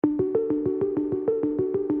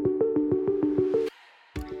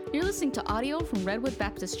listening to audio from Redwood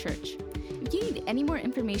Baptist Church. If you need any more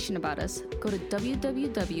information about us, go to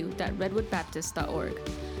www.redwoodbaptist.org.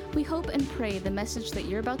 We hope and pray the message that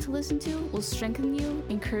you're about to listen to will strengthen you,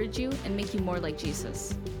 encourage you, and make you more like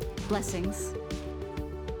Jesus. Blessings.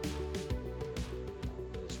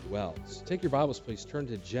 As well. So take your Bibles, please. Turn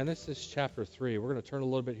to Genesis chapter 3. We're going to turn a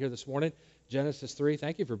little bit here this morning. Genesis 3.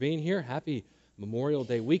 Thank you for being here. Happy Memorial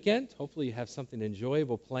Day weekend. Hopefully you have something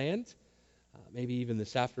enjoyable planned, maybe even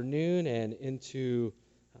this afternoon and into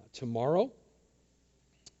tomorrow.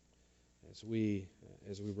 As we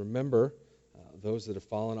remember those that have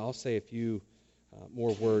fallen, I'll say a few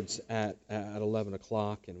more words at 11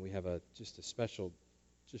 o'clock, and we have just a special,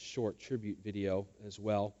 just short tribute video as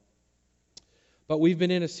well. But we've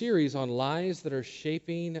been in a series on lies that are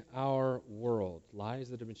shaping our world, lies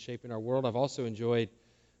that have been shaping our world. I've also enjoyed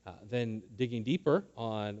then digging deeper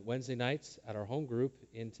on Wednesday nights at our home group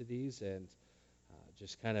into these and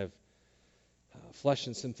just kind of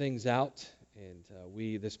fleshing some things out. And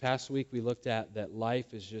this past week we looked at that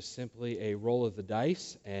life is just simply a roll of the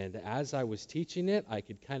dice. And as I was teaching it, I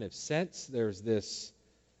could kind of sense there's this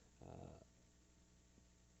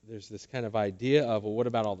kind of idea of, well, what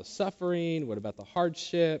about all the suffering? What about the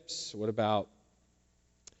hardships? What about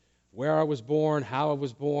where I was born, how I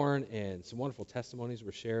was born? And some wonderful testimonies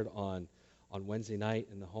were shared on Wednesday night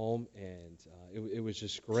in the home, and it was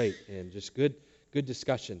just great and just good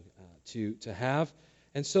discussion to have.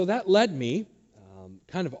 And so that led me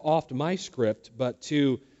kind of off my script, but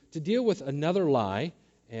to deal with another lie.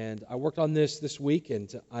 And I worked on this week,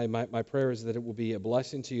 and my prayer is that it will be a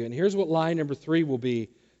blessing to you. And here's what lie number 3 will be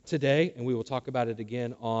today, and we will talk about it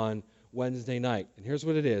again on Wednesday night. And here's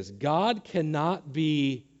what it is. God cannot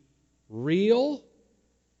be real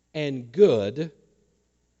and good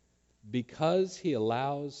because he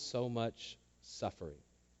allows so much suffering.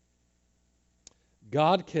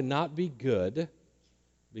 God cannot be good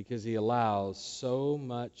because he allows so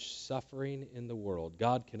much suffering in the world.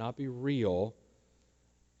 God cannot be real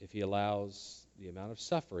if he allows the amount of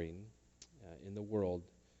suffering in the world.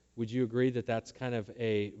 Would you agree that that's kind of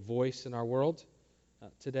a voice in our world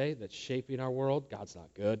today that's shaping our world? God's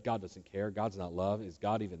not good. God doesn't care. God's not love. Is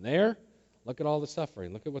God even there? Look at all the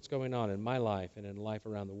suffering. Look at what's going on in my life and in life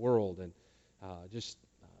around the world. And just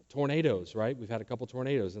tornadoes, right? We've had a couple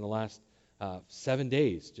tornadoes in the last 7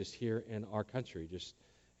 days just here in our country,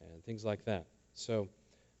 and things like that. So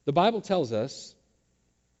the Bible tells us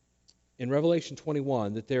in Revelation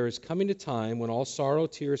 21 that there is coming a time when all sorrow,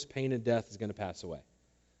 tears, pain, and death is going to pass away.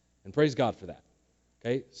 And praise God for that.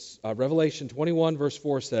 Okay, Revelation 21 verse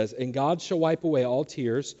 4 says, "And God shall wipe away all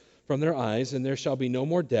tears from their eyes, and there shall be no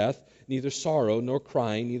more death, neither sorrow nor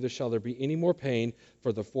crying, neither shall there be any more pain,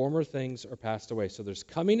 for the former things are passed away." So there's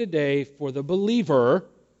coming a day for the believer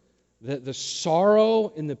that the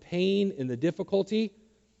sorrow and the pain and the difficulty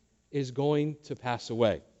is going to pass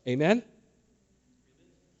away. Amen?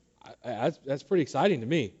 That's pretty exciting to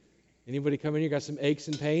me. Anybody come in here got some aches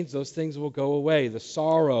and pains? Those things will go away. The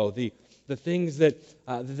sorrow, the things that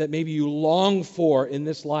maybe you long for in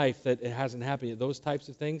this life that it hasn't happened yet, those types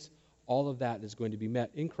of things, all of that is going to be met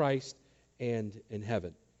in Christ and in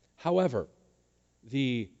heaven. However,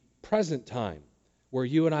 the present time where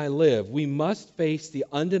you and I live, we must face the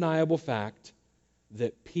undeniable fact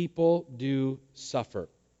that people do suffer.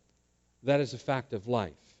 That is a fact of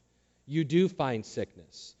life. You do find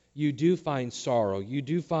sickness. You do find sorrow. You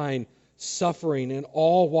do find suffering in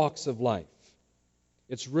all walks of life.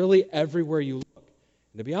 It's really everywhere you look.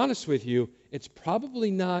 And to be honest with you, it's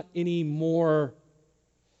probably not any more,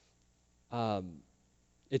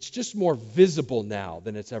 it's just more visible now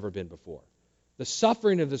than it's ever been before. The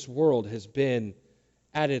suffering of this world has been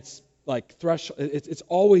at its threshold. It's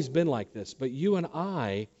always been like this. But you and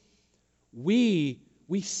I, we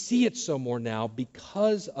see it so more now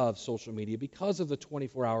because of social media, because of the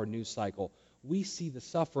 24-hour news cycle. We see the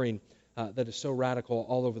suffering that is so radical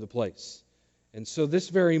all over the place. And so this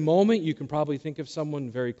very moment, you can probably think of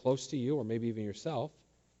someone very close to you, or maybe even yourself,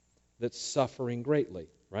 that's suffering greatly,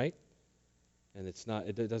 right? And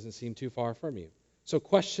it doesn't seem too far from you. So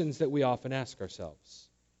questions that we often ask ourselves.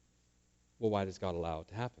 Well, why does God allow it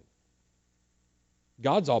to happen?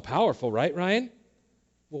 God's all-powerful, right, Ryan?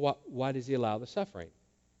 Well, why does he allow the suffering?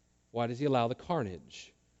 Why does he allow the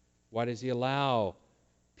carnage? Why does he allow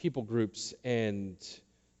people groups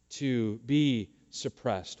to be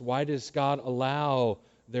suppressed? Why does God allow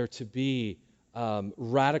there to be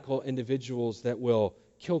radical individuals that will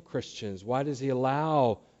kill Christians? Why does he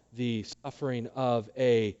allow the suffering of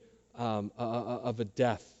a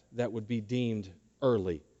death that would be deemed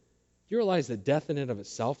early? Do you realize that death in and of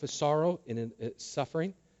itself is sorrow and it's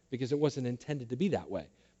suffering? Because it wasn't intended to be that way.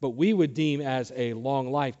 but we would deem as a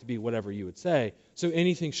long life to be whatever you would say. So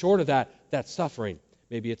anything short of that, that's suffering.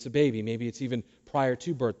 Maybe it's a baby. Maybe it's even prior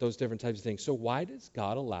to birth, those different types of things. So why does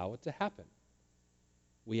God allow it to happen?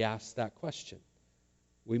 We ask that question.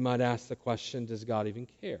 We might ask the question, does God even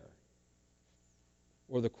care?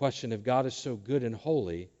 Or the question, if God is so good and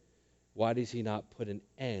holy, why does he not put an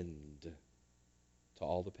end to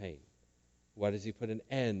all the pain? Why does he put an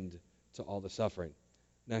end to all the suffering?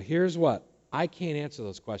 Now here's what. I can't answer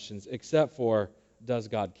those questions except for, does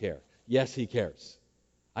God care? Yes, he cares.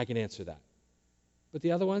 I can answer that. But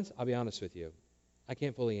the other ones, I'll be honest with you, I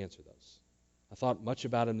can't fully answer those. I thought much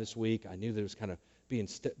about them this week. I knew that it was kind of being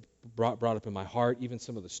brought up in my heart. Even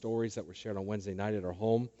some of the stories that were shared on Wednesday night at our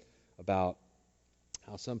home about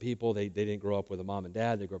how some people, they didn't grow up with a mom and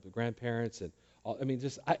dad. They grew up with grandparents. And all,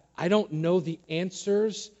 I don't know the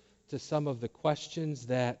answers to some of the questions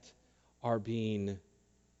that are being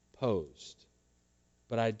posed.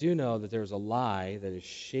 But I do know that there's a lie that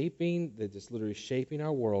is literally shaping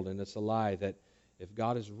our world, and it's a lie that if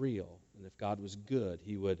God is real and if God was good,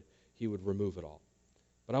 he would remove it all.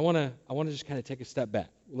 But I want to just kind of take a step back.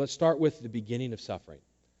 Let's start with the beginning of suffering.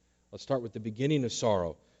 Let's start with the beginning of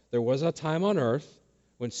sorrow. There was a time on earth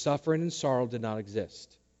when suffering and sorrow did not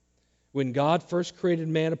exist. When God first created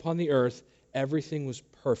man upon the earth, everything was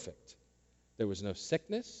perfect. There was no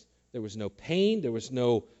sickness, there was no pain, there was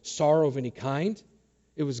no sorrow of any kind.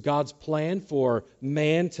 It was God's plan for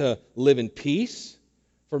man to live in peace,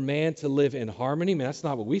 for man to live in harmony. I mean, that's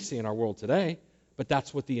not what we see in our world today, but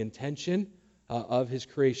that's what the intention of his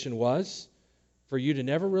creation was, for you to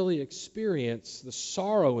never really experience the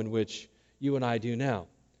sorrow in which you and I do now.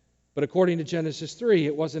 But according to Genesis 3,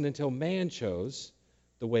 it wasn't until man chose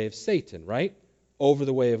the way of Satan, right, over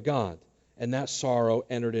the way of God, and that sorrow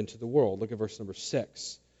entered into the world. Look at verse number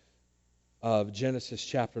 6 of Genesis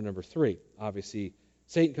chapter number 3. Obviously,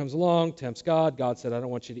 Satan comes along, tempts God. God said, I don't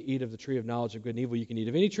want you to eat of the tree of knowledge of good and evil. You can eat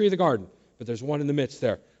of any tree of the garden, but there's one in the midst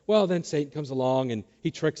there. Well, then Satan comes along and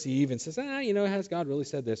he tricks Eve and says, has God really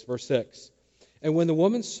said this? Verse 6. And when the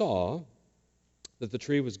woman saw that the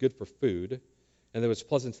tree was good for food, and that it was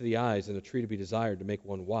pleasant to the eyes, and a tree to be desired to make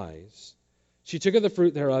one wise, she took of the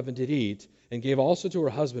fruit thereof and did eat, and gave also to her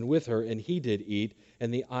husband with her, and he did eat.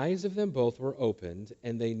 And the eyes of them both were opened,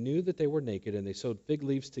 and they knew that they were naked, and they sewed fig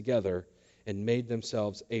leaves together and made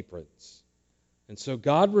themselves aprons. And so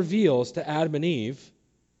God reveals to Adam and Eve,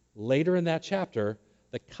 later in that chapter,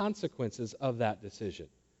 the consequences of that decision.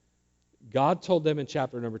 God told them in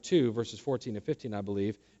chapter number 2, verses 14 and 15, I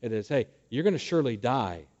believe, it is, hey, you're going to surely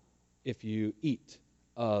die if you eat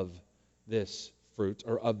of this fruit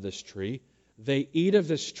or of this tree. They eat of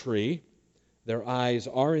this tree. Their eyes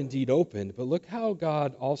are indeed opened. But look how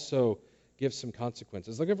God also gives some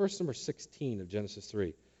consequences. Look at verse number 16 of Genesis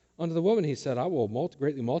 3. Unto the woman he said, I will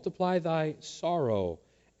greatly multiply thy sorrow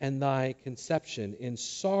and thy conception. In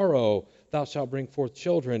sorrow thou shalt bring forth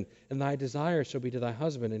children, and thy desire shall be to thy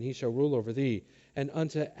husband, and he shall rule over thee. And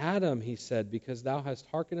unto Adam he said, because thou hast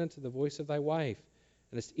hearkened unto the voice of thy wife,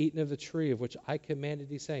 and hast eaten of the tree of which I commanded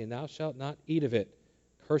thee, saying, Thou shalt not eat of it.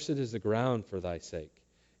 Cursed is the ground for thy sake.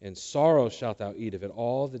 In sorrow shalt thou eat of it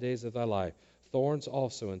all the days of thy life. Thorns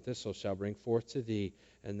also and thistles shall bring forth to thee,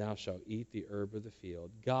 and thou shalt eat the herb of the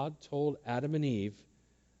field. God told Adam and Eve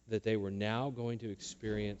that they were now going to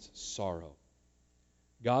experience sorrow.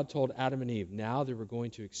 God told Adam and Eve now they were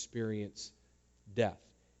going to experience death.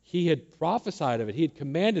 He had prophesied of it. He had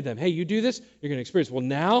commanded them, hey, you do this, you're going to experience. Well,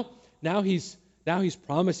 now he's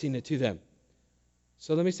promising it to them.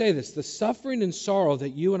 So let me say this. The suffering and sorrow that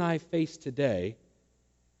you and I face today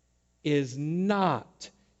is not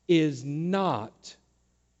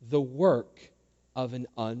the work of an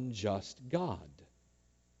unjust God.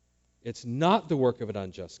 It's not the work of an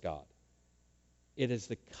unjust God. It is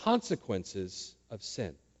the consequences of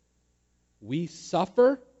sin. We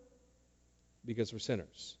suffer because we're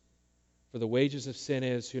sinners. For the wages of sin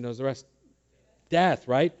is, who knows the rest? Death,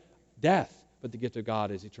 right? Death. But the gift of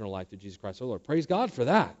God is eternal life through Jesus Christ our Lord. Praise God for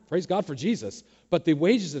that. Praise God for Jesus. But the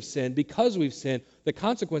wages of sin, because we've sinned, the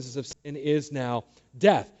consequences of sin is now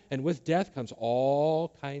death. And with death comes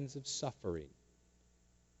all kinds of suffering.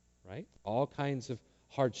 Right? All kinds of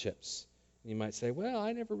hardships. You might say, well,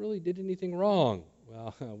 I never really did anything wrong.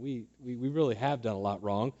 Well, we really have done a lot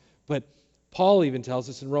wrong. But Paul even tells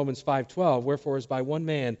us in Romans 5:12, wherefore as by one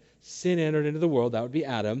man sin entered into the world, that would be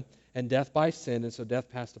Adam, and death by sin, and so death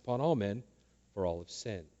passed upon all men, for all have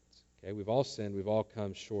sinned. Okay, we've all sinned. We've all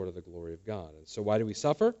come short of the glory of God. And so why do we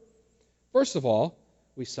suffer? First of all,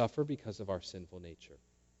 we suffer because of our sinful nature.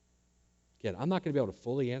 Again, I'm not going to be able to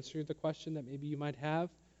fully answer the question that maybe you might have,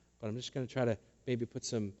 but I'm just going to try to maybe put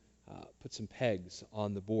some put some pegs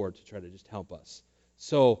on the board to try to just help us.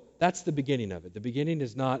 So that's the beginning of it. The beginning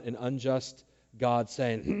is not an unjust God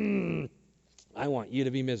saying, I want you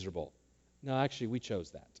to be miserable. No, actually, we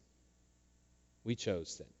chose that. We chose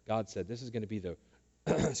sin. God said, this is going to be the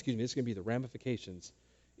excuse me, this is going to be the ramifications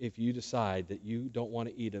if you decide that you don't want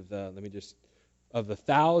to eat of the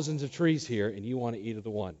thousands of trees here and you want to eat of the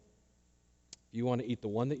one. You want to eat the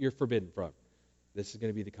one that you're forbidden from. This is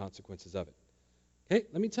going to be the consequences of it. Okay,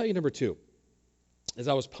 let me tell you number 2. As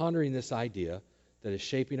I was pondering this idea that is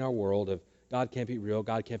shaping our world of God can't be real,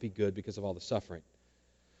 God can't be good because of all the suffering.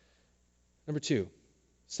 Number 2,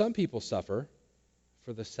 some people suffer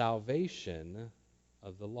for the salvation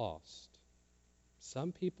of the lost.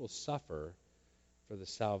 Some people suffer for the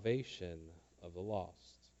salvation of the lost.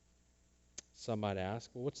 Some might ask,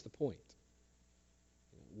 well, what's the point?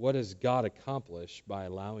 What does God accomplish by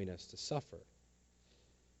allowing us to suffer?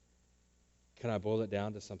 Can I boil it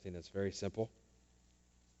down to something that's very simple?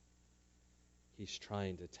 He's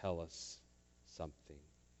trying to tell us something.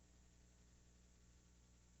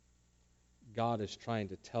 God is trying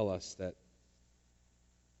to tell us that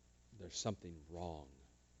there's something wrong.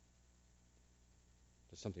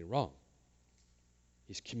 There's something wrong.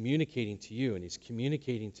 He's communicating to you and he's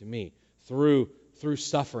communicating to me through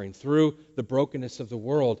suffering, through the brokenness of the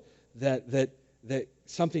world, that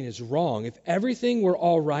something is wrong. If everything were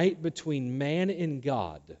all right between man and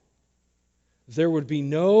God, there would be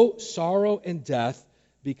no sorrow and death,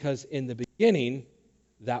 because in the beginning,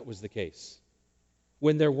 that was the case.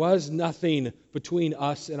 When there was nothing between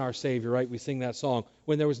us and our Savior, right? We sing that song.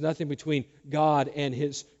 When there was nothing between God and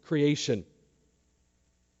His creation,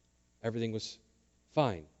 everything was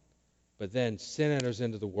fine. But then sin enters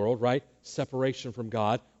into the world, right? Separation from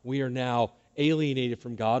God. We are now alienated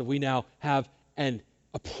from God. We now have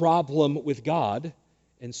a problem with God.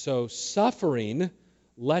 And so suffering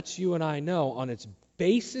lets you and I know on its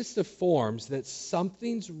basest of forms that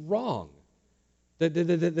something's wrong,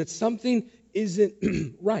 that something isn't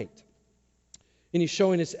right. And He's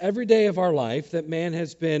showing us every day of our life that man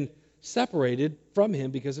has been separated from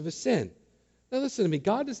Him because of his sin. Now listen to me,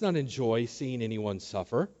 God does not enjoy seeing anyone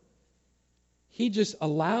suffer. He just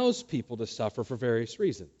allows people to suffer for various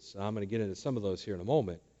reasons. I'm going to get into some of those here in a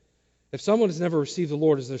moment. If someone has never received the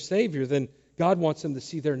Lord as their Savior, then God wants them to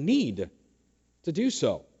see their need to do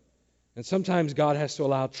so. And sometimes God has to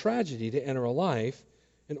allow tragedy to enter a life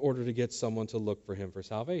in order to get someone to look for Him for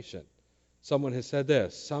salvation. Someone has said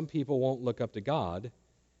this: some people won't look up to God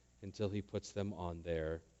until He puts them on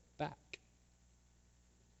their back.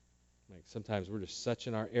 Like sometimes we're just such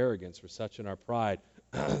in our arrogance, we're such in our pride.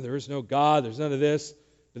 There is no God, there's none of this.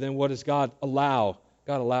 But then what does God allow?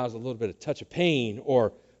 God allows a little bit of touch of pain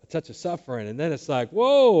or a touch of suffering. And then it's like,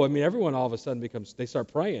 whoa, I mean, everyone all of a sudden they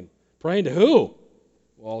start praying. Praying to who?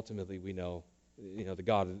 Well, ultimately we know, the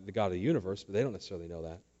God of the universe, but they don't necessarily know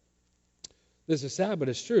that. This is sad, but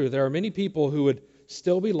it's true. There are many people who would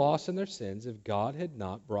still be lost in their sins if God had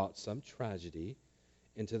not brought some tragedy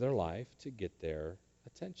into their life to get their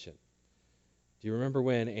attention. Do you remember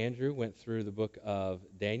when Andrew went through the book of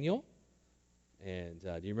Daniel? And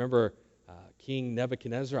do you remember King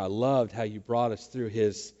Nebuchadnezzar? I loved how you brought us through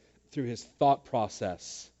his thought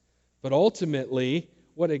process. But ultimately,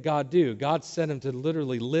 what did God do? God sent him to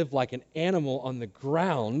literally live like an animal on the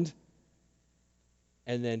ground.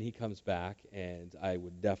 And then he comes back, and I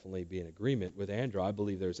would definitely be in agreement with Andrew. I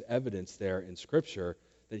believe there's evidence there in Scripture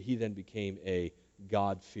that he then became a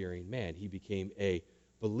God-fearing man. He became a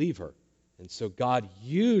believer. And so God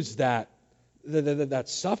used that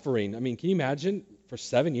suffering. I mean, can you imagine for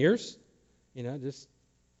 7 years, just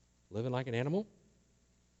living like an animal?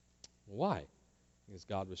 Why? Because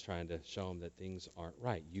God was trying to show him that things aren't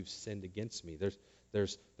right. You've sinned against me.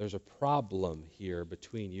 There's a problem here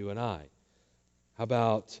between you and I. How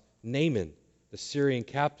about Naaman, the Syrian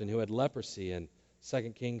captain who had leprosy in 2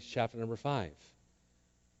 Kings chapter number 5?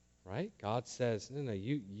 Right? God says, no,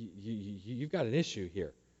 you've got an issue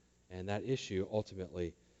here. And that issue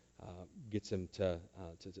ultimately gets him to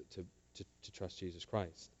trust Jesus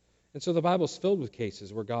Christ. And so the Bible's filled with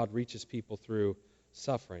cases where God reaches people through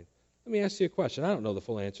suffering. Let me ask you a question. I don't know the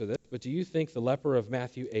full answer to this, but do you think the leper of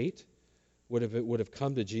Matthew 8 would have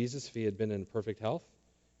come to Jesus if he had been in perfect health?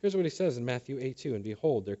 Here's what he says in Matthew 8:2. And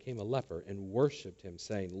behold, there came a leper and worshipped him,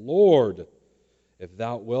 saying, Lord, if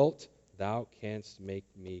thou wilt, thou canst make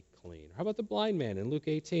me clean. How about the blind man in Luke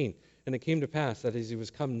 18? And it came to pass that as he was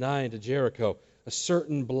come nigh to Jericho, a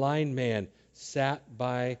certain blind man sat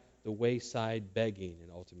by the wayside begging,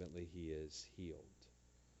 and ultimately he is healed.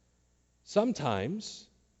 Sometimes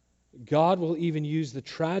God will even use the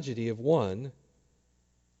tragedy of one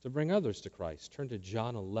to bring others to Christ. Turn to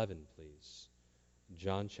John 11, please.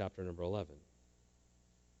 John chapter number 11.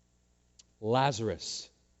 Lazarus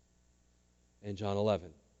in John 11.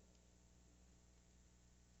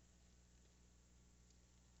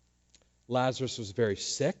 Lazarus was very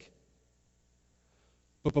sick.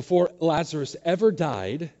 But before Lazarus ever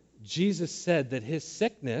died, Jesus said that his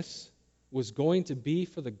sickness was going to be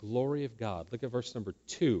for the glory of God. Look at verse number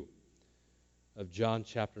 2 of John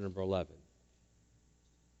chapter number 11.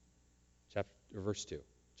 Verse 2,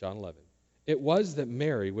 John 11. It was that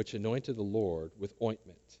Mary, which anointed the Lord with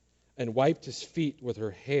ointment, and wiped his feet with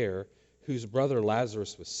her hair, whose brother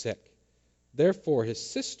Lazarus was sick. Therefore his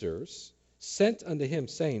sisters sent unto him,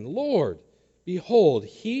 saying, Lord, behold,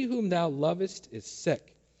 he whom thou lovest is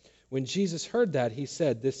sick. When Jesus heard that, he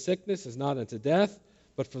said, This sickness is not unto death,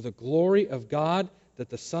 but for the glory of God, that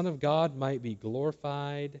the Son of God might be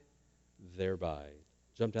glorified thereby.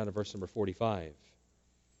 Jump down to verse number 45.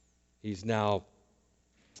 He's now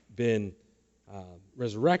been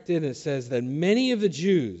resurrected, and it says that many of the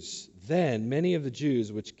Jews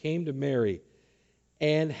which came to Mary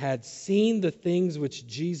and had seen the things which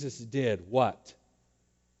Jesus did, what?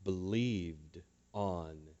 Believed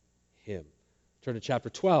on him. Turn to chapter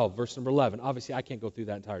 12, verse number 11. Obviously, I can't go through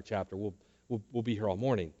that entire chapter. We'll be here all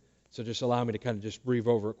morning. So just allow me to kind of just breeze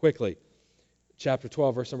over it quickly. Chapter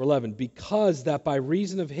 12, verse number 11. Because that by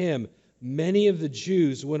reason of him, many of the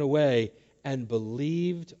Jews went away and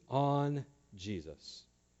believed on Jesus.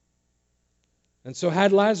 And so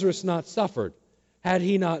had Lazarus not suffered, had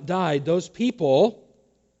he not died, those people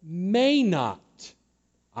may not,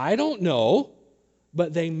 I don't know,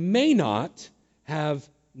 but they may not have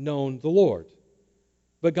known the Lord.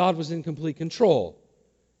 But God was in complete control.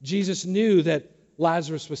 Jesus knew that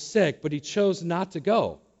Lazarus was sick, but he chose not to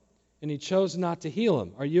go, and he chose not to heal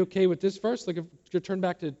him. Are you okay with this verse? Look, if you turn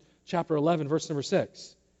back to chapter 11, verse number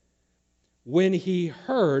 6. When he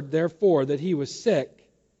heard, therefore, that he was sick,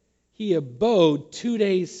 he abode 2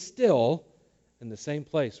 days still in the same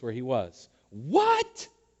place where he was. What?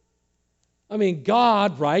 I mean,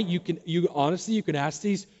 God, right? You can ask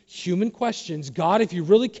these human questions. God, if you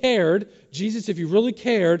really cared, Jesus, if you really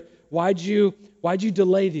cared, why'd you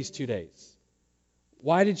delay these 2 days?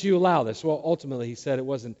 Why did you allow this? Well, ultimately, he said it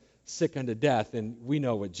wasn't sick unto death, and we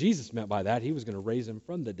know what Jesus meant by that. He was going to raise him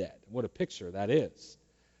from the dead. What a picture that is.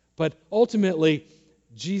 But ultimately,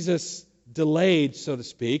 Jesus delayed, so to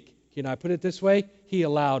speak. Can I put it this way? He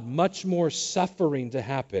allowed much more suffering to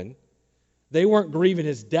happen. They weren't grieving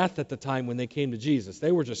his death at the time when they came to Jesus.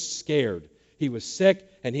 They were just scared. He was sick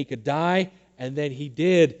and he could die, and then he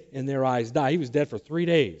did, in their eyes, die. He was dead for 3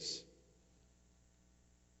 days.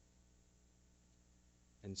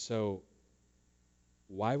 And so,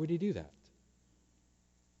 why would he do that?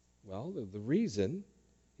 Well, the reason,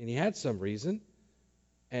 and he had some reason,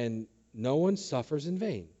 and no one suffers in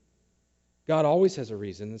vain. God always has a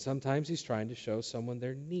reason, and sometimes he's trying to show someone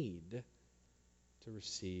their need to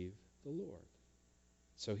receive the Lord.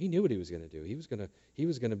 So he knew what he was going to do. He was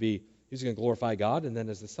going to glorify God, and then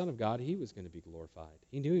as the Son of God, he was going to be glorified.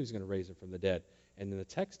 He knew he was going to raise him from the dead. And then the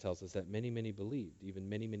text tells us that many, many believed. Even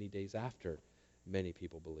many, many days after, many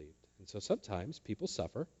people believed. And so sometimes people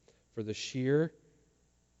suffer for the sheer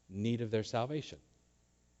need of their salvation.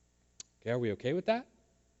 Okay, are we okay with that?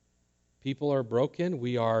 People are broken.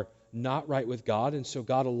 We are not right with God, and so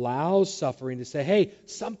God allows suffering to say, hey,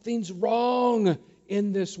 something's wrong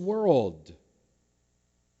in this world.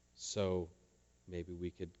 So maybe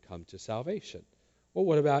we could come to salvation. Well,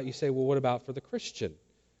 what about for the Christian?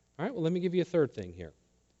 All right, well, let me give you a third thing here.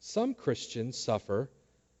 Some Christians suffer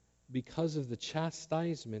because of the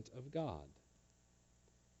chastisement of God.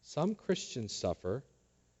 Some Christians suffer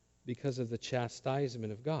because of the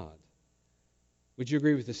chastisement of God. Would you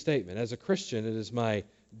agree with the statement? As a Christian, it is my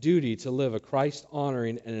duty to live a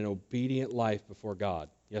Christ-honoring and an obedient life before God.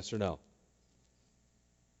 Yes or no?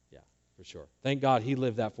 Yeah, for sure. Thank God he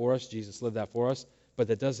lived that for us. Jesus lived that for us. But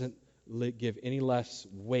that doesn't give any less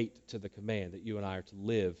weight to the command that you and I are to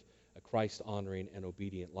live a Christ-honoring and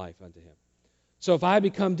obedient life unto him. So if I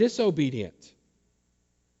become disobedient,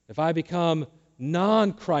 if I become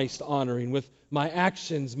non-Christ-honoring with my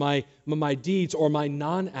actions, my deeds, or my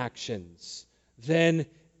non-actions, then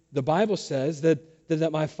the Bible says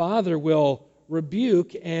that my Father will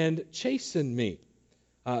rebuke and chasten me.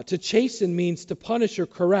 To chasten means to punish or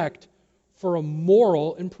correct for a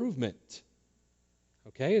moral improvement.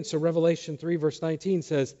 Okay, and so Revelation 3 verse 19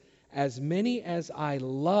 says, as many as I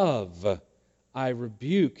love, I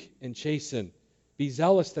rebuke and chasten. Be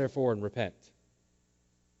zealous, therefore, and repent.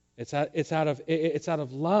 It's out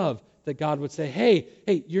of love that God would say, hey,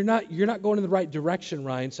 you're not going in the right direction,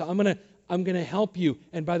 Ryan. So I'm I'm going to help you.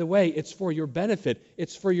 And by the way, it's for your benefit.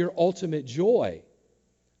 It's for your ultimate joy.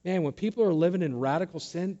 Man, when people are living in radical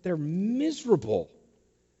sin, they're miserable.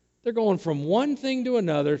 They're going from one thing to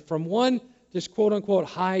another, from one just quote-unquote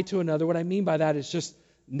high to another. What I mean by that is just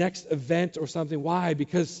next event or something. Why?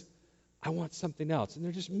 Because I want something else. And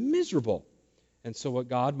they're just miserable. And so what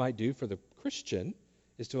God might do for the Christian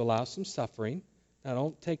is to allow some suffering. Now,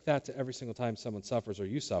 don't take that to every single time someone suffers or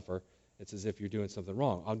you suffer. It's as if you're doing something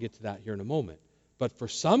wrong. I'll get to that here in a moment. But for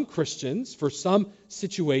some Christians, for some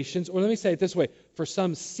situations, or let me say it this way, for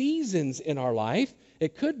some seasons in our life,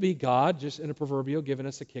 it could be God just in a proverbial giving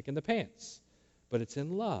us a kick in the pants. But it's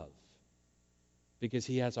in love. Because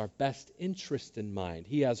He has our best interest in mind.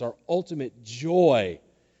 He has our ultimate joy.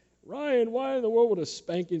 Ryan, why in the world would a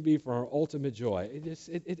spanking be for our ultimate joy?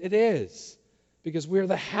 It is. Because we're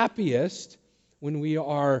the happiest when we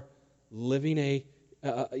are living a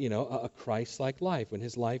Christ-like life, when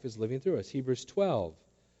His life is living through us. Hebrews 12,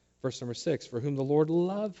 verse number 6, for whom the Lord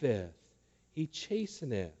loveth, He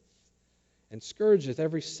chasteneth, and scourgeth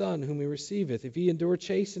every son whom He receiveth. If ye endure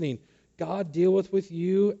chastening, God dealeth with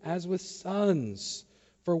you as with sons.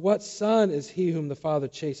 For what son is he whom the Father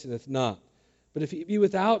chasteneth not? But if ye be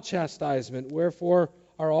without chastisement, wherefore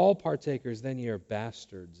are all partakers? Then ye are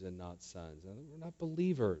bastards and not sons. Now, we're not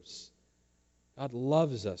believers. God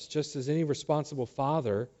loves us. Just as any responsible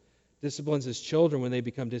father disciplines his children when they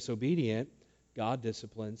become disobedient, God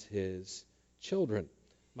disciplines His children.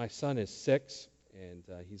 My son is 6, and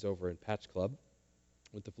he's over in Patch Club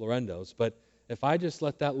with the Florendos. But if I just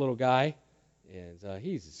let that little guy, and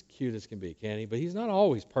he's as cute as can be, can't he? But he's not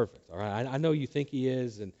always perfect, all right? I know you think he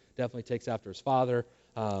is, and definitely takes after his father.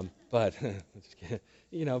 But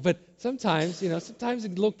but sometimes a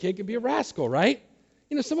little kid can be a rascal, right?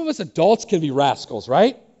 Some of us adults can be rascals,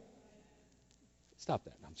 right? Stop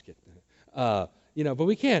that. No, I'm just kidding. But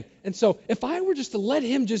we can. And so if I were just to let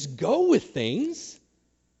him just go with things,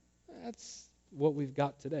 that's what we've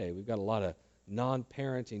got today. We've got a lot of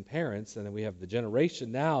non-parenting parents, and then we have the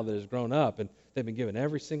generation now that has grown up, and they've been given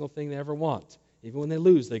every single thing they ever want. Even when they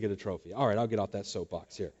lose, they get a trophy. All right, I'll get off that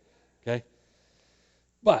soapbox here. Okay?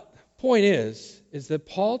 But point is that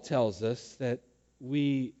Paul tells us that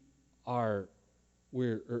the author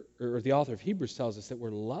of Hebrews tells us that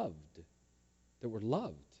we're loved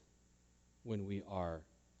when we are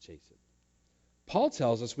chastened. Paul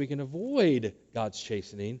tells us we can avoid God's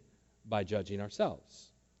chastening by judging ourselves,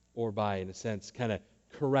 or by, in a sense, kind of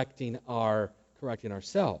correcting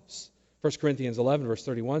ourselves. 1 Corinthians 11, verse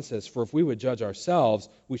 31 says, for if we would judge ourselves,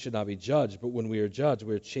 we should not be judged. But when we are judged,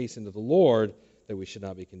 we are chastened of the Lord, that we should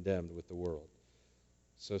not be condemned with the world.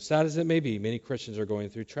 So sad as it may be, many Christians are going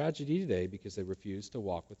through tragedy today because they refuse to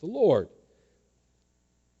walk with the Lord.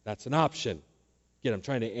 That's an option. Again, I'm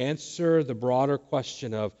trying to answer the broader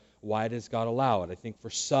question of why does God allow it? I think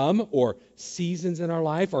for some, or seasons in our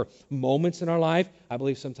life, or moments in our life, I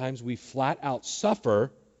believe sometimes we flat out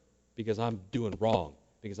suffer because I'm doing wrong,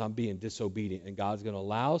 because I'm being disobedient, and God's going to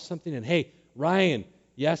allow something. And hey, Ryan,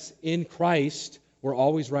 yes, in Christ, we're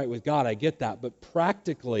always right with God. I get that. But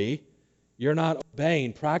practically, you're not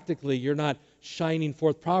obeying. Practically, you're not shining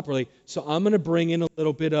forth properly. So I'm going to bring in a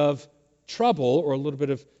little bit of trouble or a little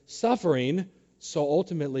bit of suffering, so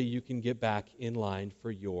ultimately you can get back in line for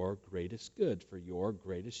your greatest good, for your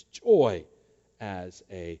greatest joy as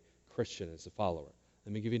a Christian, as a follower.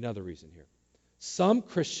 Let me give you another reason here. Some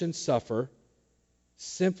Christians suffer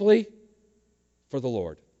simply for the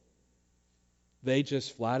Lord. They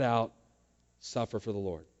just flat out suffer for the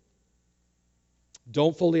Lord.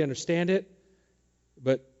 Don't fully understand it,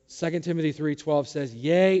 but 2 Timothy 3:12 says,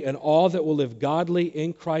 yea, and all that will live godly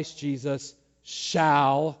in Christ Jesus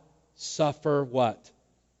shall suffer what?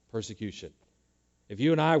 Persecution. If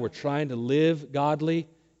you and I were trying to live godly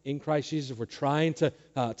in Christ Jesus, if we're trying to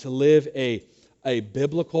live a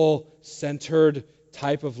biblical-centered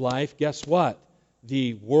type of life, guess what?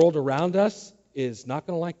 The world around us is not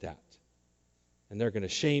going to like that. And they're going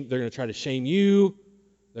to try to shame you.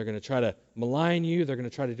 They're going to try to malign you. They're going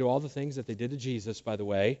to try to do all the things that they did to Jesus, by the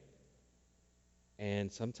way.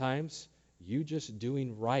 And sometimes you just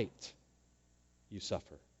doing right, you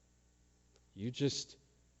suffer. You just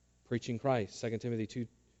preaching Christ. 2 Timothy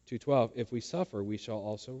 2:12, if we suffer, we shall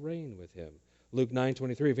also reign with Him. Luke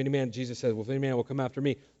 9:23, if any man, Jesus says, well, if any man will come after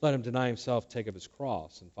me, let him deny himself, take up his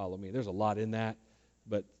cross, and follow me. There's a lot in that,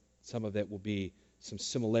 but some of it will be some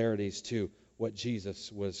similarities to what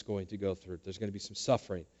Jesus was going to go through. There's going to be some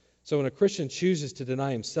suffering. So when a Christian chooses to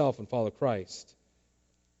deny himself and follow Christ,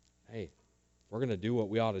 hey, if we're going to do what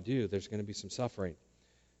we ought to do, there's going to be some suffering.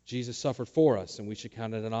 Jesus suffered for us, and we should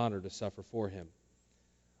count it an honor to suffer for Him.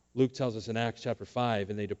 Luke tells us in Acts chapter 5,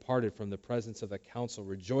 and they departed from the presence of the council,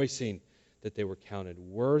 rejoicing that they were counted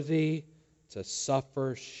worthy to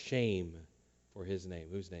suffer shame for his name.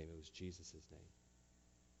 Whose name? It was Jesus' name.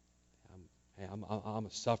 I'm going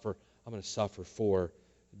to suffer for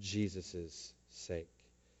Jesus' sake.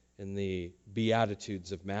 In the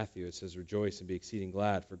Beatitudes of Matthew, it says, rejoice and be exceeding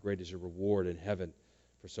glad, for great is your reward in heaven.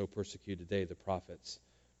 For so persecuted they the prophets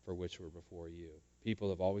for which were before you. People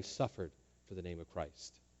have always suffered for the name of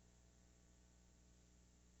Christ.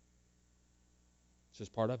 It's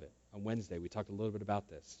just part of it. On Wednesday, we talked a little bit about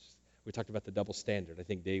this. We talked about the double standard. I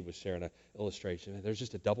think Dave was sharing an illustration. There's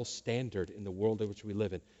just a double standard in the world in which we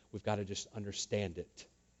live in. We've got to just understand it.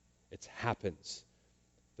 It happens.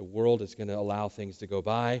 The world is going to allow things to go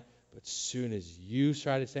by, but as soon as you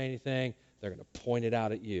try to say anything, they're going to point it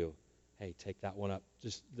out at you. Hey, take that one up.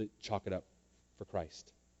 Just chalk it up for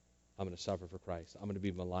Christ. I'm going to suffer for Christ. I'm going to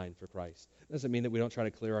be maligned for Christ. It doesn't mean that we don't try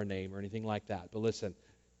to clear our name or anything like that. But listen,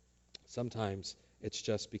 sometimes it's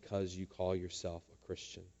just because you call yourself a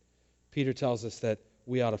Christian. Peter tells us that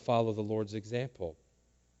we ought to follow the Lord's example.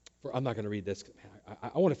 I'm not going to read this.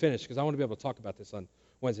 I want to finish because I want to be able to talk about this on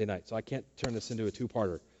Wednesday night, so I can't turn this into a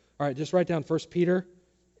two-parter. All right, just write down 1 Peter,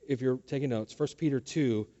 if you're taking notes, 1 Peter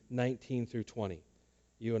 2, 19 through 20.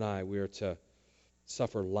 You and I, we are to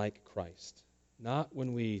suffer like Christ. Not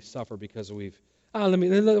when we suffer because we've... why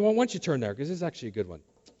don't you turn there, because this is actually a good one.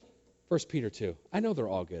 1 Peter 2. I know they're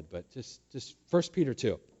all good, but just 1 Peter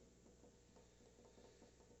 2. 1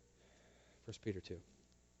 Peter 2.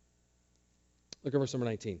 Look at verse number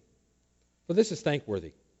 19. For this is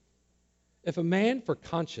thankworthy. If a man for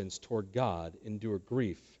conscience toward God endure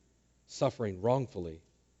grief, suffering wrongfully,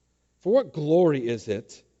 for what glory is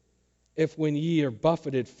it if when ye are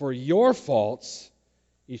buffeted for your faults,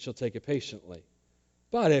 ye shall take it patiently?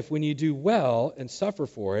 But if when ye do well and suffer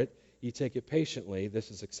for it, ye take it patiently, this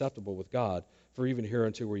is acceptable with God. For even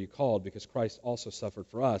hereunto were ye called, because Christ also suffered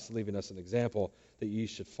for us, leaving us an example that ye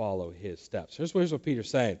should follow his steps. Here's what Peter's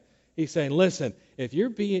saying. He's saying, listen, if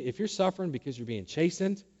you're suffering because you're being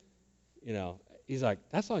chastened, he's like,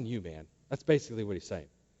 that's on you, man. That's basically what he's saying.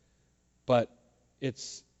 But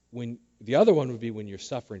it's when the other one would be when you're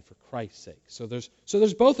suffering for Christ's sake. So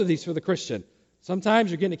there's both of these for the Christian.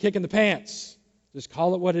 Sometimes you're getting a kick in the pants. Just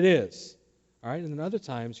call it what it is. All right? And then other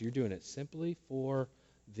times you're doing it simply for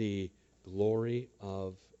the glory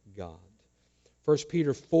of God. 1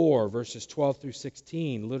 Peter 4, verses 12 through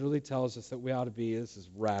 16, literally tells us that we ought to be, this is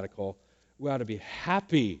radical, we ought to be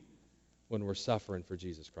happy when we're suffering for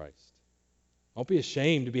Jesus Christ. Don't be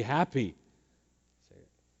ashamed to be happy.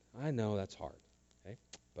 I know that's hard, okay?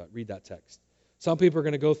 But read that text. Some people are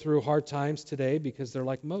going to go through hard times today because they're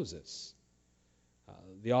like Moses.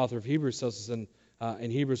 The author of Hebrews tells us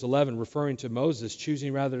in Hebrews 11, referring to Moses,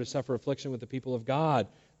 choosing rather to suffer affliction with the people of God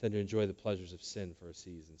than to enjoy the pleasures of sin for a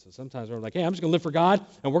season. So sometimes we're like, hey, I'm just going to live for God,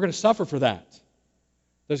 and we're going to suffer for that.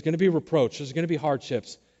 There's going to be reproach. There's going to be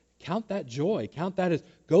hardships. Count that joy. Count that as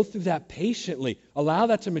go through that patiently. Allow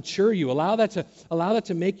that to mature you. Allow that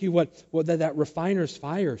to make you what that refiner's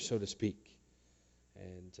fire, so to speak.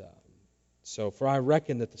 And so for I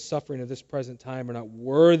reckon that the suffering of this present time are not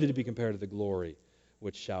worthy to be compared to the glory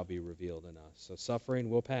which shall be revealed in us. So suffering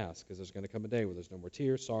will pass, because there's going to come a day where there's no more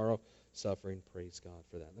tears, sorrow, suffering. Praise God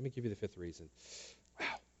for that. Let me give you the fifth reason. Wow.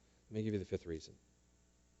 Let me give you the fifth reason.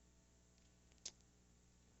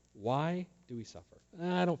 Why do we suffer?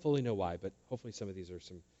 I don't fully know why, but hopefully some of these are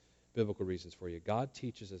some biblical reasons for you. God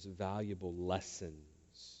teaches us valuable lessons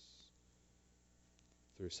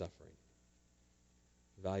through suffering.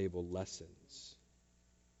 Valuable lessons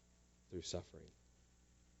through suffering.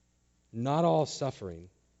 Not all suffering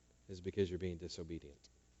is because you're being disobedient.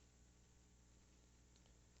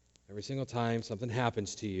 Every single time something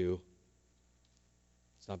happens to you,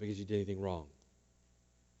 it's not because you did anything wrong.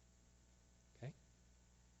 Okay?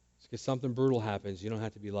 It's because something brutal happens. You don't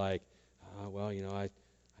have to be like, I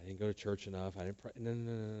didn't go to church enough. I didn't pray. No.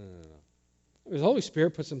 The Holy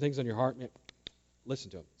Spirit puts some things on your heart. Man,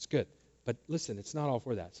 listen to Him. It's good. But listen, it's not all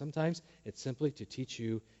for that. Sometimes it's simply to teach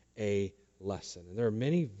you a lesson. And there are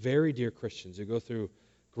many very dear Christians who go through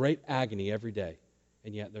great agony every day,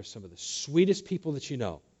 and yet they're some of the sweetest people that you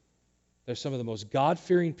know. They're some of the most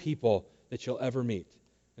God-fearing people that you'll ever meet.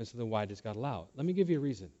 And so then why does God allow it? Let me give you a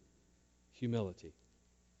reason. Humility.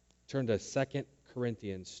 Turn to 2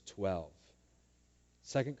 Corinthians 12.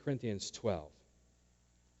 2 Corinthians 12.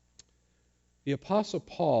 The Apostle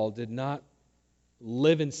Paul did not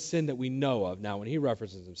live in sin that we know of. Now, when he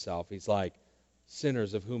references himself, he's like,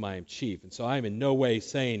 sinners of whom I am chief. And so I am in no way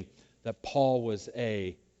saying that Paul was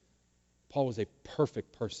a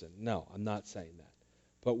perfect person. No, I'm not saying that.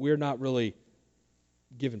 But we're not really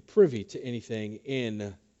given privy to anything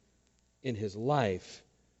in his life.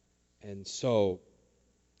 And so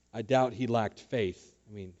I doubt he lacked faith.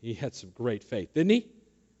 I mean, he had some great faith, didn't he?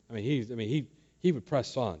 I mean, he would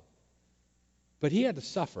press on. But he had to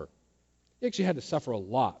suffer. He actually had to suffer a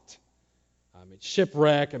lot.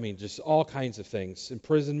 Shipwreck, just all kinds of things.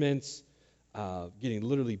 Imprisonments, getting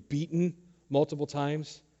literally beaten multiple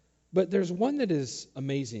times. But there's one that is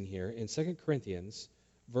amazing here in 2 Corinthians,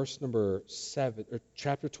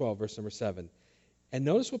 chapter 12, verse number 7. And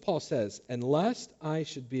notice what Paul says, "And lest I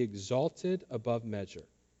should be exalted above measure."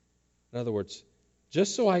 In other words,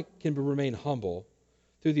 just so I can remain humble,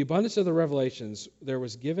 through the abundance of the revelations, there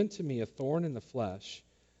was given to me a thorn in the flesh,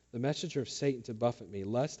 the messenger of Satan to buffet me,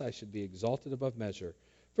 lest I should be exalted above measure.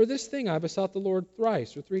 For this thing I besought the Lord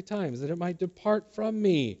thrice or 3 times, that it might depart from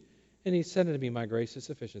me. And he said unto me, My grace is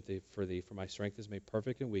sufficient for thee, for my strength is made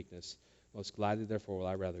perfect in weakness. Most gladly, therefore, will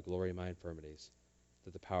I rather glory in my infirmities,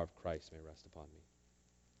 that the power of Christ may rest upon me.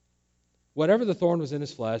 Whatever the thorn was in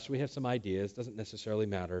his flesh, we have some ideas, doesn't necessarily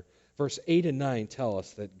matter. Verse 8 and 9 tell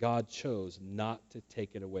us that God chose not to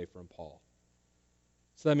take it away from Paul.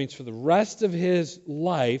 So that means for the rest of his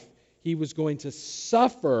life, he was going to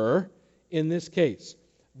suffer in this case.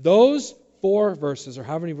 Those 4 verses, or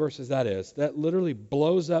however many verses that is, that literally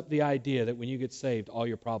blows up the idea that when you get saved, all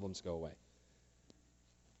your problems go away.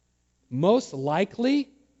 Most likely,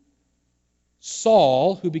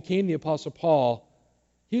 Saul, who became the Apostle Paul,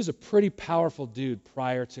 he was a pretty powerful dude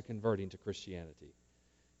prior to converting to Christianity.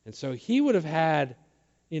 And so he would have had,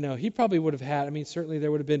 he probably would have had, certainly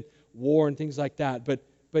there would have been war and things like that,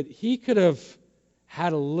 but he could have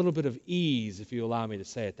had a little bit of ease, if you allow me to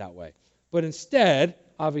say it that way. But instead,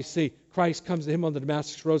 obviously, Christ comes to him on the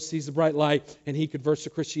Damascus Road, sees the bright light, and he converts to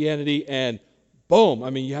Christianity, and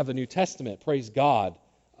boom, you have the New Testament, praise God,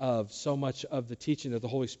 of so much of the teaching that the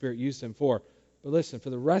Holy Spirit used him for. But listen, for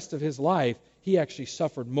the rest of his life, he actually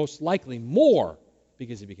suffered most likely more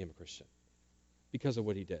because he became a Christian, because of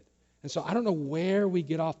what he did. And so I don't know where we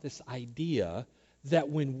get off this idea that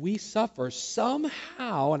when we suffer,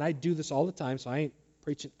 somehow, and I do this all the time, so I ain't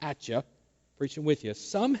preaching at you, preaching with you,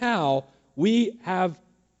 somehow we have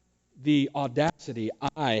the audacity,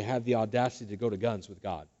 I have the audacity to go to guns with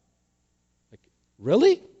God. Like,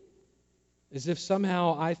 really? As if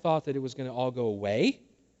somehow I thought that it was going to all go away?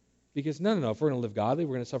 Because no, if we're going to live godly,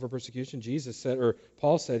 we're going to suffer persecution. Jesus said, or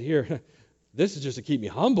Paul said here, this is just to keep me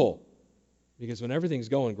humble. Because when everything's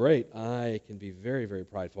going great, I can be very, very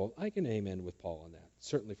prideful. I can amen with Paul on that,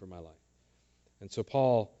 certainly for my life. And so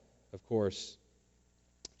Paul, of course,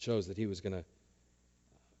 chose that he was going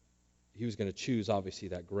to choose, obviously,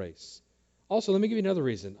 that grace. Also, let me give you another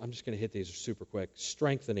reason. I'm just going to hit these super quick.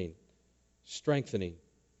 Strengthening.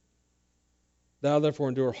 Thou therefore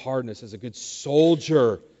endure hardness as a good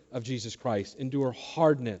soldier of Jesus Christ. Endure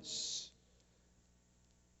hardness.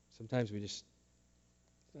 Sometimes we just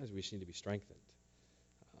need to be strengthened.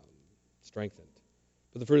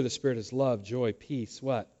 But the fruit of the Spirit is love, joy, peace,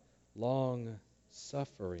 what? Long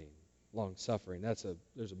suffering.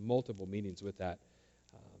 There's multiple meanings with that.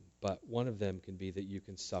 But one of them can be that you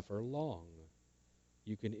can suffer long.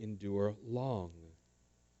 You can endure long.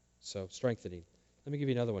 So, strengthening. Let me give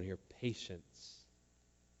you another one here. Patience.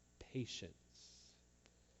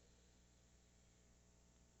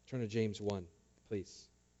 Turn to James 1, please.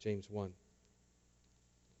 James 1.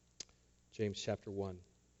 James chapter 1.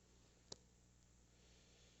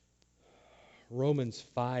 Romans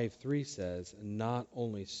 5:3 says, not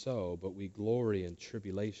only so, but we glory in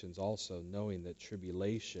tribulations also, knowing that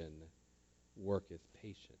tribulation worketh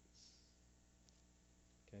patience.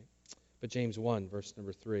 Okay? But James 1, verse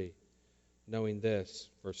number 3, knowing this,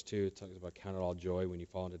 verse 2, it talks about count it all joy when you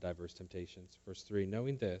fall into diverse temptations. Verse 3,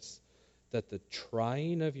 knowing this, that the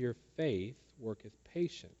trying of your faith worketh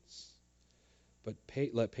patience. But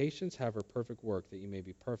let patience have her perfect work, that you may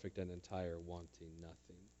be perfect and entire, wanting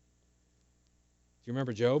nothing. Do you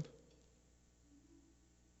remember Job?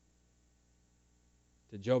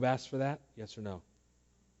 Did Job ask for that? Yes or no?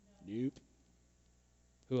 Nope.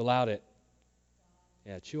 Who allowed it?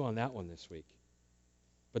 Yeah, chew on that one this week.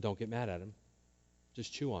 But don't get mad at him.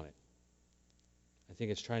 Just chew on it. I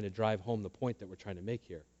think it's trying to drive home the point that we're trying to make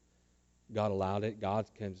here. God allowed it. God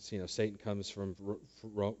comes, Satan comes from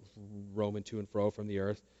roaming to and fro from the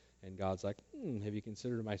earth, and God's like, have you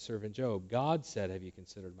considered my servant Job? God said, have you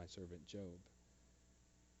considered my servant Job?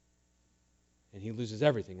 And he loses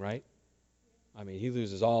everything, right? He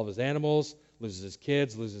loses all of his animals, loses his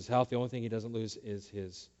kids, loses his health. The only thing he doesn't lose is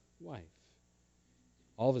his wife.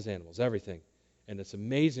 All of his animals, everything. And it's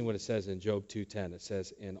amazing what it says in Job 2:10. It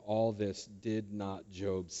says, in all this did not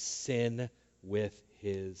Job sin with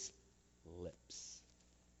his lips.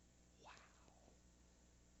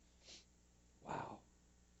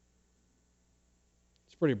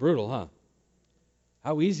 pretty brutal, huh?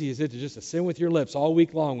 How easy is it to just to sin with your lips all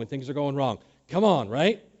week long when things are going wrong? Come on,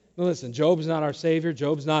 right? Now listen, Job's not our Savior.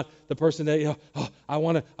 Job's not the person that, I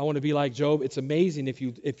want to be like Job. It's amazing if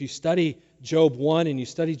you study Job 1 and you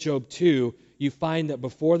study Job 2, you find that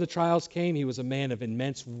before the trials came, he was a man of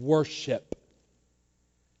immense worship.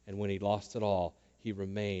 And when he lost it all, he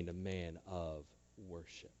remained a man of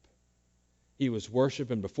worship. He was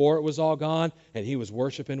worshiping before it was all gone, and he was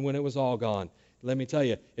worshiping when it was all gone. Let me tell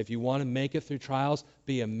you, if you want to make it through trials,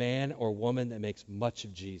 be a man or woman that makes much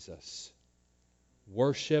of Jesus.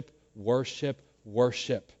 Worship, worship,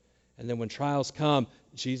 worship. And then when trials come,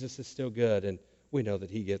 Jesus is still good, and we know that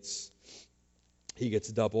he gets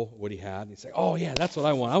double what he had. And you say, oh, yeah, that's what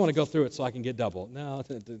I want. I want to go through it so I can get double. No,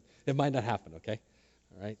 it might not happen, okay?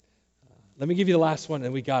 All right? Let me give you the last one,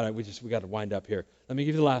 and we got it. We got to wind up here. Let me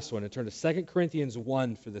give you the last one, and turn to 2 Corinthians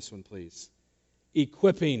 1 for this one, please.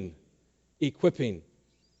 Equipping.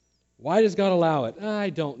 Why does God allow it? I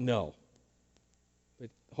don't know. But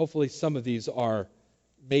hopefully some of these are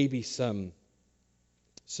maybe some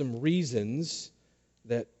reasons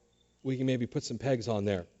that we can maybe put some pegs on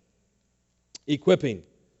there. Equipping.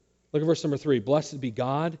 Look at verse number 3. Blessed be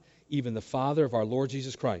God, even the Father of our Lord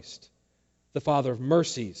Jesus Christ, the Father of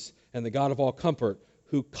mercies and the God of all comfort,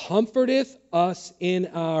 who comforteth us in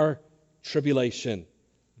our tribulation,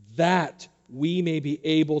 that we may be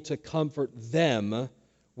able to comfort them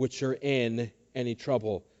which are in any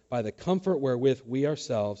trouble, by the comfort wherewith we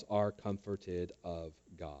ourselves are comforted of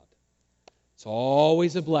God. It's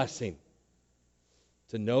always a blessing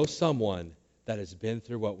to know someone that has been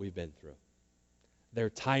through what we've been through. Their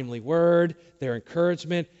timely word, their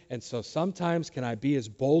encouragement, and so sometimes can I be as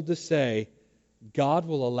bold to say, God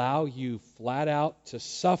will allow you flat out to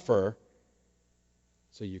suffer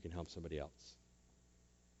so you can help somebody else.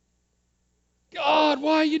 God,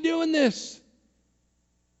 why are you doing this?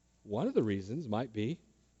 One of the reasons might be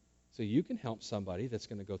so you can help somebody that's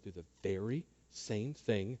going to go through the very same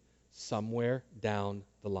thing somewhere down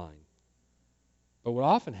the line. But what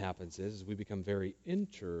often happens is we become very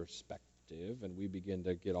introspective and we begin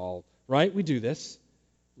to get all, right, we do this,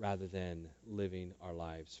 rather than living our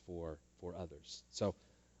lives for others. So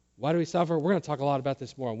why do we suffer? We're going to talk a lot about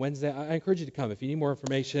this more on Wednesday. I encourage you to come. If you need more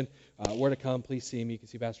information, where to come, please see me. You can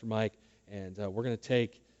see Pastor Mike. And we're going to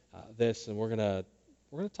take this and we're going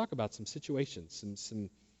to talk about some situations,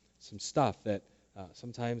 some stuff that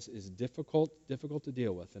sometimes is difficult to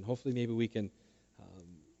deal with. And hopefully maybe we can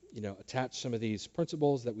attach some of these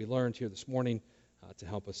principles that we learned here this morning to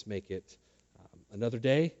help us make it another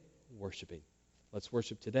day worshiping. Let's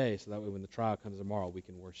worship today so that way when the trial comes tomorrow, we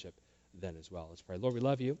can worship then as well. Let's pray. Lord, we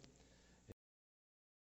love you.